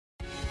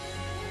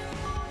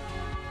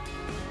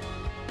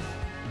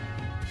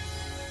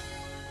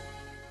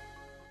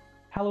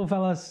Hello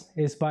fellas,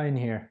 it's Bayin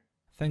here.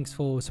 Thanks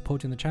for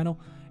supporting the channel.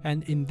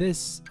 And in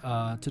this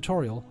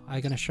tutorial,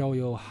 I'm gonna show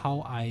you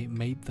how I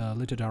made the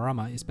little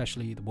diorama,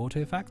 especially the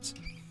water effects.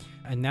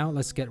 And now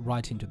let's get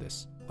right into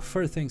this.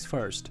 First things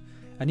first,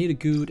 I need a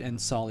good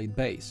and solid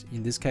base.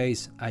 In this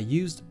case, I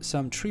used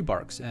some tree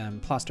barks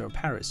and plaster of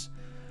Paris,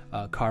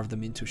 carved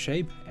them into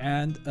shape,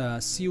 and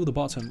seal the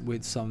bottom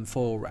with some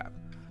foil wrap.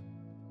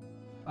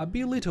 I'll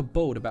be a little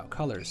bold about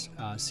colors.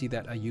 See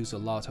that I use a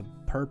lot of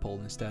purple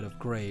instead of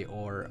gray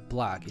or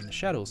black in the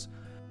shadows.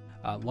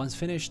 Once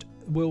finished,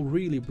 will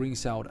really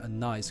brings out a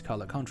nice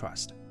color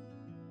contrast.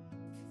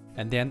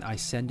 And then I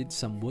sanded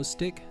some wood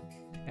stick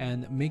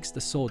and mixed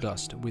the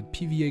sawdust with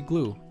PVA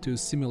glue to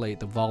simulate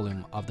the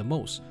volume of the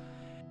moss,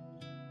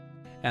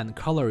 and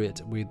color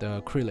it with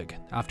acrylic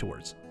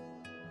afterwards.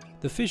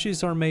 The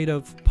fishes are made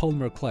of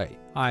polymer clay.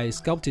 I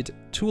sculpted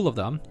 2 of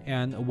them,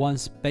 and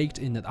once baked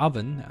in the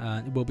oven,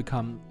 it will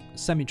become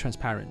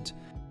semi-transparent.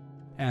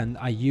 And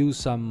I use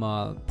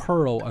some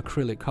pearl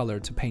acrylic color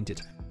to paint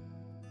it.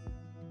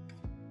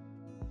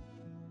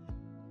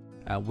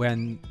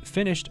 When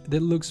finished,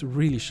 it looks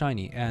really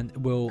shiny and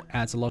will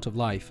add a lot of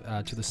life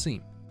to the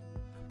scene.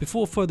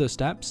 Before further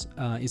steps,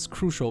 it's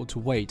crucial to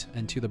wait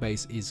until the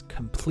base is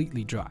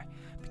completely dry,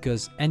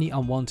 because any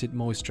unwanted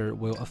moisture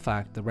will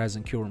affect the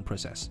resin curing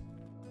process.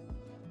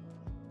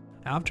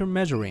 After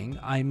measuring,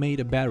 I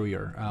made a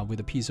barrier with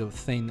a piece of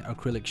thin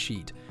acrylic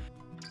sheet.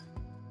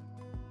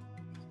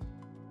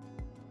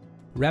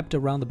 Wrapped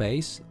around the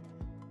base,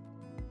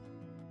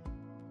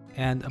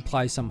 and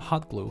apply some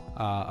hot glue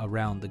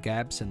around the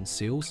gaps and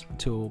seals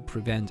to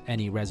prevent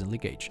any resin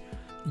leakage.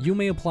 You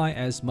may apply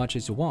as much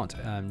as you want,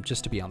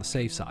 just to be on the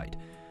safe side.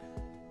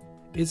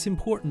 It's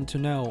important to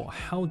know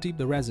how deep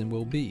the resin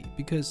will be,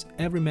 because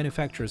every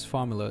manufacturer's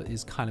formula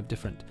is kind of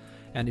different,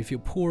 and if you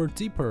pour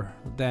deeper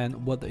than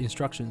what the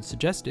instructions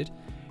suggested,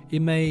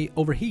 it may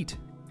overheat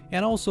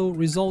and also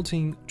result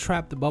in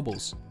trapped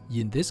bubbles.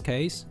 In this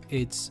case,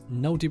 it's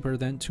no deeper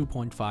than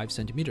 2.5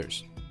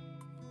 centimeters.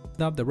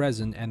 Up the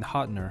resin and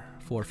hardener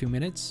for a few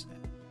minutes,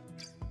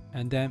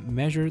 and then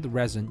measure the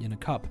resin in a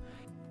cup.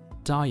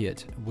 Dye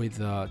it with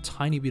a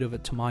tiny bit of a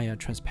Tamiya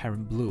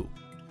transparent blue.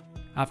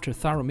 After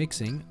thorough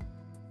mixing,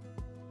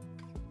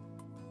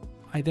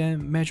 I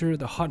then measure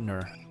the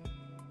hardener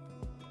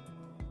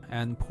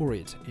and pour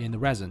it in the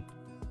resin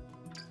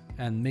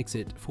and mix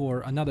it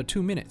for another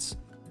 2 minutes.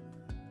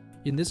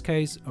 In this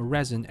case, a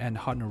resin and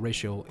hardener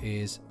ratio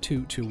is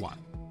 2:1.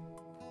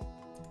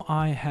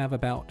 I have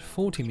about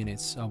 40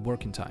 minutes of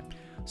working time,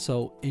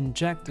 so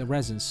inject the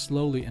resin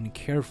slowly and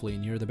carefully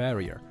near the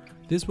barrier.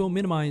 This will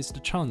minimize the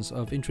chance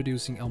of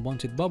introducing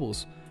unwanted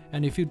bubbles,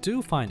 and if you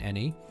do find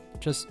any,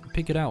 just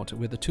pick it out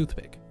with a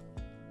toothpick.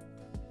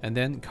 And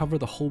then cover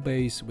the whole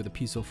base with a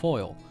piece of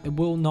foil. It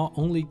will not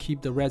only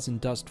keep the resin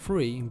dust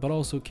free, but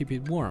also keep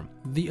it warm.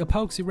 The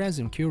epoxy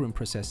resin curing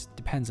process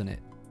depends on it.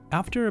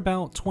 After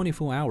about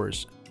 24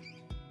 hours,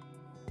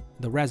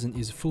 the resin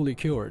is fully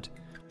cured.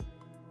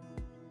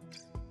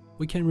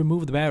 We can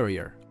remove the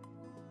barrier.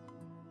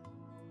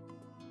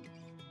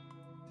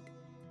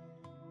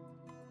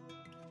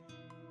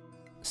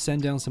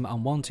 Sand down some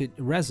unwanted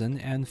resin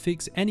and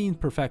fix any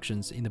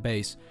imperfections in the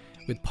base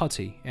with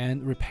putty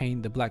and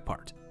repaint the black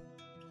part.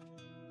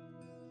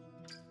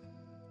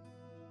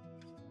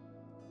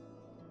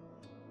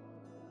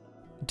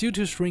 Due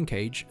to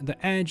shrinkage,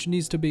 the edge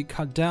needs to be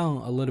cut down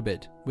a little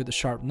bit with a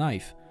sharp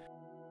knife.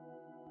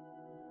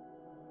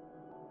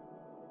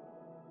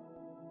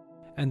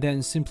 And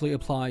then simply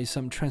apply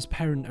some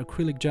transparent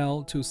acrylic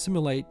gel to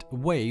simulate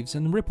waves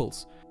and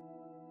ripples.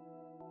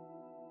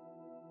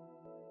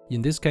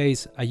 In this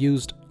case, I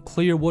used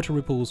clear water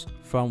ripples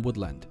from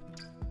woodland.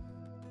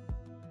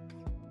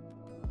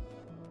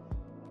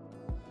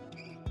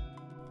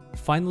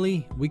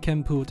 Finally, we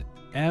can put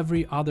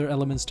every other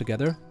elements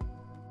together.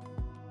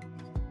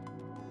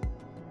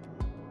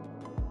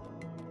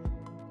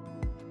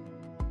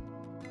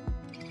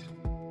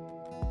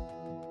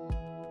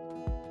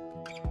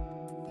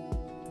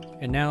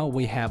 And now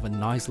we have a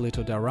nice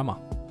little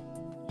diorama.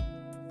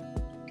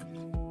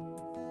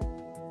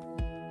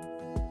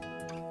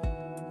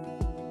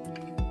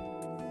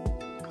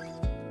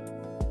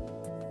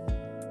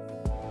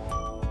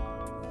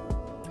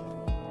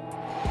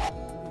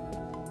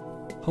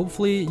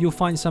 Hopefully you'll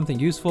find something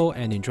useful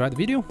and enjoy the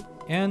video,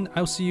 and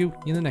I'll see you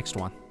in the next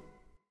one.